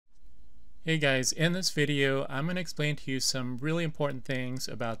Hey guys, in this video I'm going to explain to you some really important things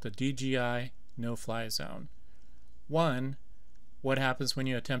about the DJI no-fly zone. 1. What happens when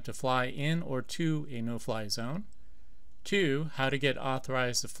you attempt to fly in or to a no-fly zone. 2. How to get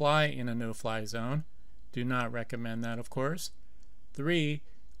authorized to fly in a no-fly zone. Do not recommend that, of course. 3.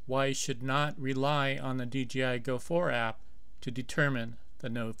 Why you should not rely on the DJI Go 4 app to determine the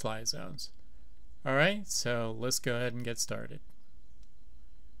no-fly zones. Alright, so let's go ahead and get started.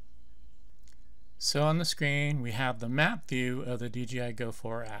 So on the screen we have the map view of the DJI Go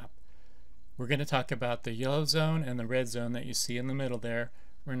 4 app. We're going to talk about the yellow zone and the red zone that you see in the middle there.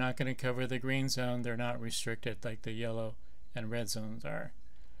 We're not going to cover the green zone. They're not restricted like the yellow and red zones are.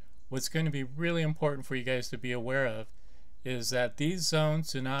 What's going to be really important for you guys to be aware of is that these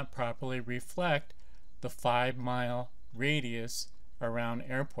zones do not properly reflect the 5-mile radius around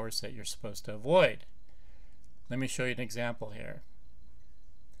airports that you're supposed to avoid. Let me show you an example here.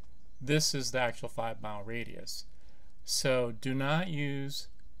 This is the actual 5-mile radius. So do not use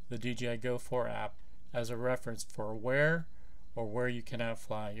the DJI Go 4 app as a reference for where you cannot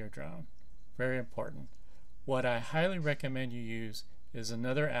fly your drone. Very important. What I highly recommend you use is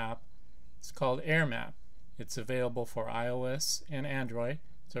another app. It's called AirMap. It's available for iOS and Android.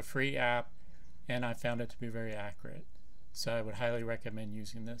 It's a free app and I found it to be very accurate. So I would highly recommend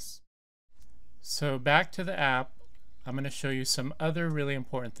using this. So back to the app. I'm going to show you some other really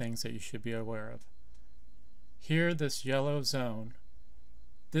important things that you should be aware of. Here, this yellow zone,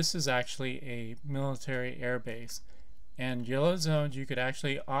 this is actually a military airbase. And yellow zones, you could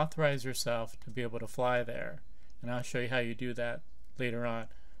actually authorize yourself to be able to fly there. And I'll show you how you do that later on.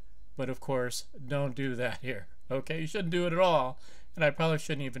 But of course, don't do that here. Okay, you shouldn't do it at all. And I probably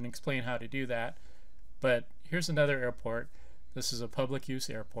shouldn't even explain how to do that. But here's another airport. This is a public use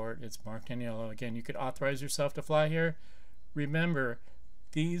airport. It's marked in yellow. Again, you could authorize yourself to fly here. Remember,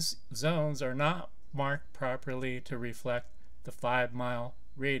 these zones are not marked properly to reflect the 5-mile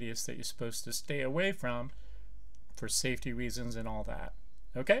radius that you're supposed to stay away from for safety reasons and all that.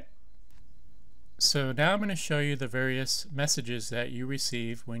 Okay? So now I'm going to show you the various messages that you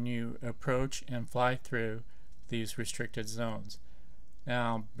receive when you approach and fly through these restricted zones.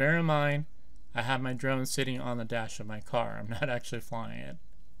 Now, bear in mind, I have my drone sitting on the dash of my car. I'm not actually flying it.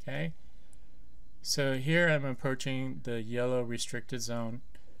 Okay? So here I'm approaching the yellow restricted zone.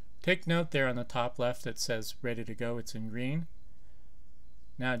 Take note there on the top left it says ready to go. It's in green.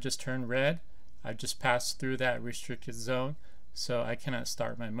 Now it just turned red. I just passed through that restricted zone, so I cannot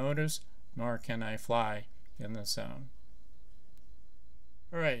start my motors, nor can I fly in the zone.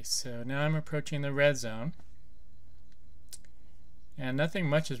 Alright, so now I'm approaching the red zone. And nothing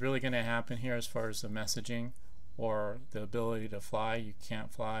much is really going to happen here as far as the messaging or the ability to fly. You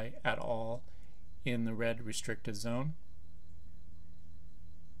can't fly at all in the red restricted zone.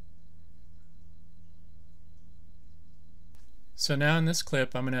 So now in this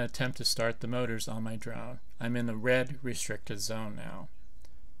clip I'm going to attempt to start the motors on my drone. I'm in the red restricted zone now.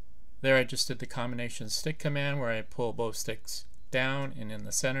 There I just did the combination stick command where I pull both sticks down and in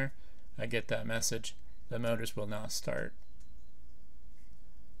the center. I get that message. The motors will now start.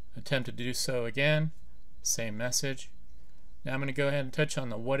 Attempt to do so again, same message. Now I'm going to go ahead and touch on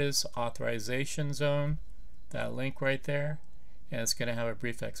the what is authorization zone, that link right there, and it's going to have a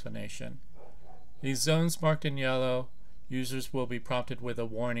brief explanation. These zones marked in yellow, users will be prompted with a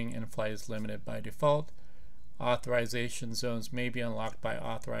warning and flight is limited by default. Authorization zones may be unlocked by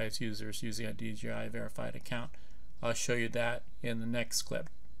authorized users using a DJI verified account. I'll show you that in the next clip.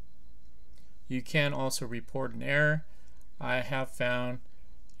 You can also report an error. I have found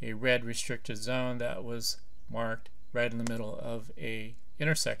a red restricted zone that was marked right in the middle of a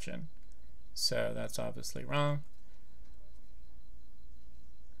intersection. So that's obviously wrong.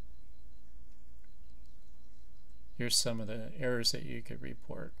 Here's some of the errors that you could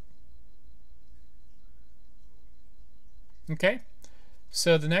report. Okay,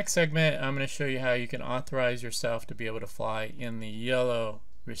 so the next segment I'm going to show you how you can authorize yourself to be able to fly in the yellow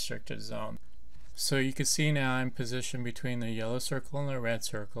restricted zone. So you can see now I'm positioned between the yellow circle and the red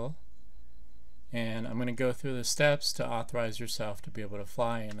circle, and I'm going to go through the steps to authorize yourself to be able to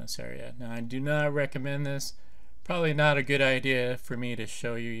fly in this area. Now I do not recommend this. Probably not a good idea for me to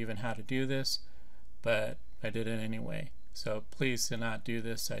show you even how to do this, but I did it anyway. So please do not do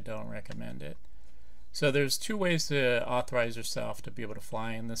this. I don't recommend it. So there's two ways to authorize yourself to be able to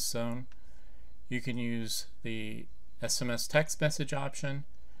fly in this zone. You can use the SMS text message option.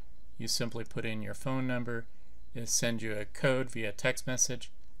 You simply put in your phone number, it sends you a code via text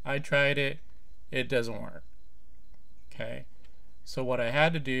message. I tried it, it doesn't work. Okay, so what I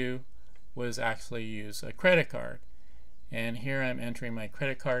had to do was actually use a credit card. and here I'm entering my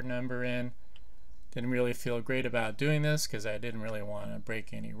credit card number in. Didn't really feel great about doing this because I didn't really want to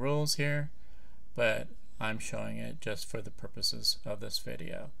break any rules here, but I'm showing it just for the purposes of this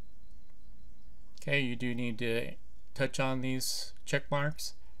video. Okay, you do need to touch on these check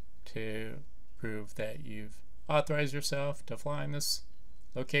marks to prove that you've authorized yourself to fly in this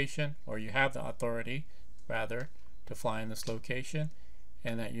location, or you have the authority rather to fly in this location,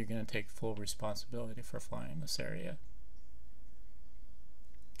 and that you're going to take full responsibility for flying this area.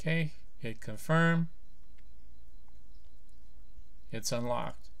 Okay, hit confirm. It's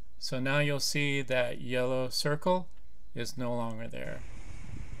unlocked. So now you'll see that yellow circle is no longer there.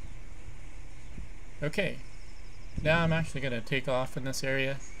 Okay, now I'm actually going to take off in this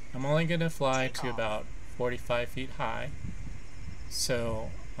area. I'm only going to fly to about 45 feet high, so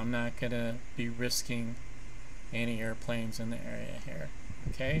I'm not going to be risking any airplanes in the area here.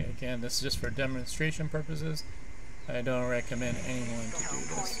 Okay, again, this is just for demonstration purposes. I don't recommend anyone to do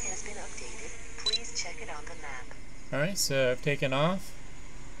this. Please check it on the map. Alright, so I've taken off,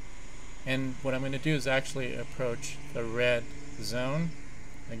 and what I'm going to do is actually approach the red zone.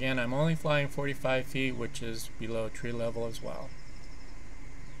 Again, I'm only flying 45 feet, which is below tree level as well.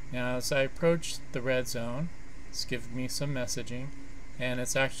 Now as I approach the red zone, it's giving me some messaging, and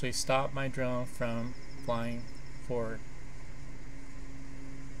it's actually stopped my drone from flying forward.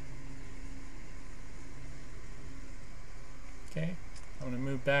 Okay, I'm going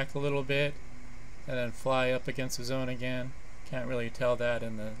to move back a little bit and then fly up against the zone again. Can't really tell that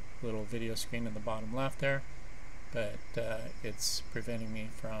in the little video screen in the bottom left there, but it's preventing me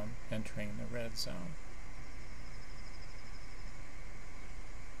from entering the red zone.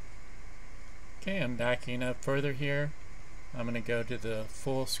 Okay, I'm backing up further here. I'm going to go to the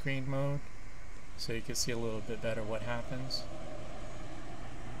full screen mode so you can see a little bit better what happens.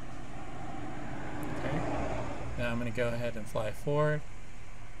 Okay, now I'm going to go ahead and fly forward.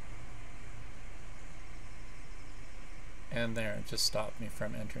 And there, it just stopped me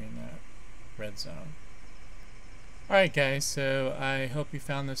from entering that red zone. Alright guys, so I hope you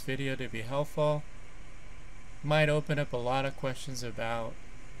found this video to be helpful. Might open up a lot of questions about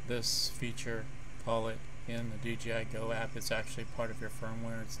this feature, call it, in the DJI Go app. It's actually part of your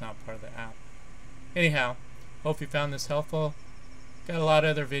firmware, it's not part of the app. Anyhow, hope you found this helpful. Got a lot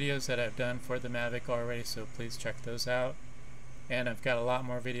of other videos that I've done for the Mavic already, so please check those out. And I've got a lot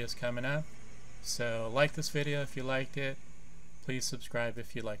more videos coming up. So like this video if you liked it. Please subscribe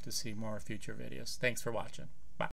if you'd like to see more future videos. Thanks for watching.